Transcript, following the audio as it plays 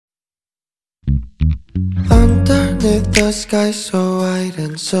Underneath the sky so white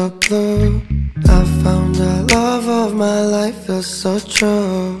and so blue, I found the love of my life feels so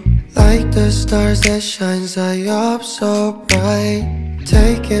true. Like the stars that shines light up so bright,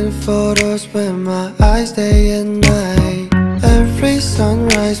 taking photos with my eyes day and night. Every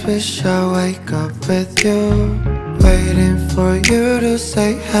sunrise wish I wake up with you, waiting for you to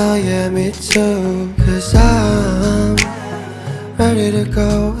say hell yeah me too. Cause I'm ready to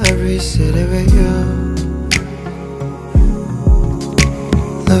go every city with you.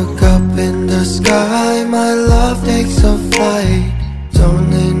 Look up in the sky, my love takes a flight. Don't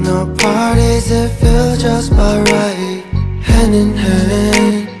need no parties, it feels just by right. Hand in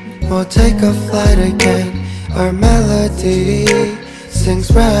hand, we'll take a flight again. Our melody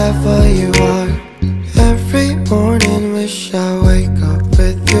sings wherever you are. Every morning wish I wake up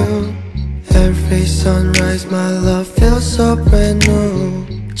with you. Every sunrise my love feels so brand new.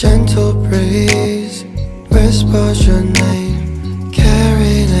 Gentle breeze whispers your name,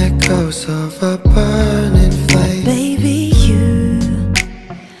 carrying echoes of a burning flame. Baby, you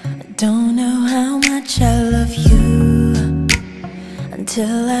don't know how much I love you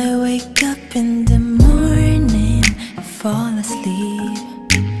until I wake up in the morning and fall asleep.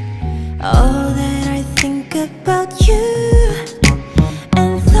 All that I think about you,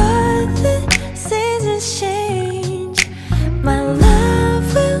 and though the seasons change, my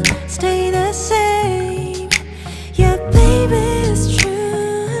love will stay the same. Yeah, baby, it's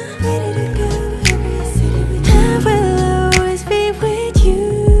true. Ready to go every city with you. I will always be with you.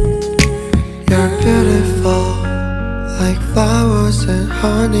 You're beautiful, like flowers and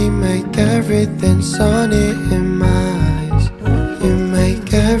honey, make everything sunny in my eyes. You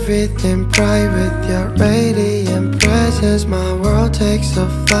make everything bright with your radiant presence. My world takes a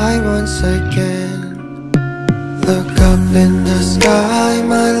flight once again. Look up in the sky,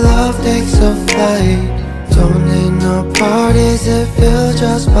 my love takes a flight. Don't need no parties, it feels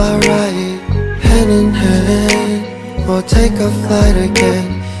just by right. Hand in hand, we'll take a flight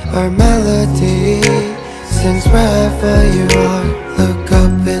again. Our melody sings wherever you are. Look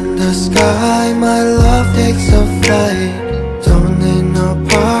up in the sky, my love takes a flight. Don't need no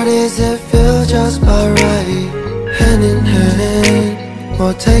parties, it feels just by right. Hand in hand,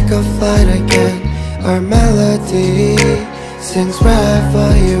 we'll take a flight again. Our melody sings wherever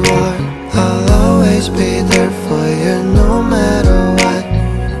you are. I'll always be there for you no matter what.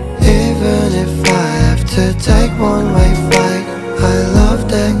 Even if I have to take one-way flight, I love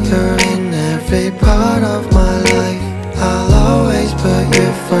that you're in every part of my life. I'll always put you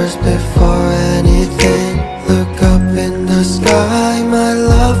first before anything. Look up in the sky, my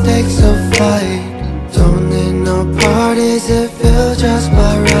love takes a flight. Don't need no parties, it feels just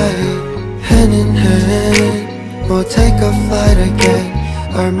by right. Hand in hand, we'll take a flight again.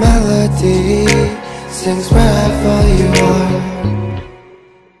 Our melody sings wherever you are.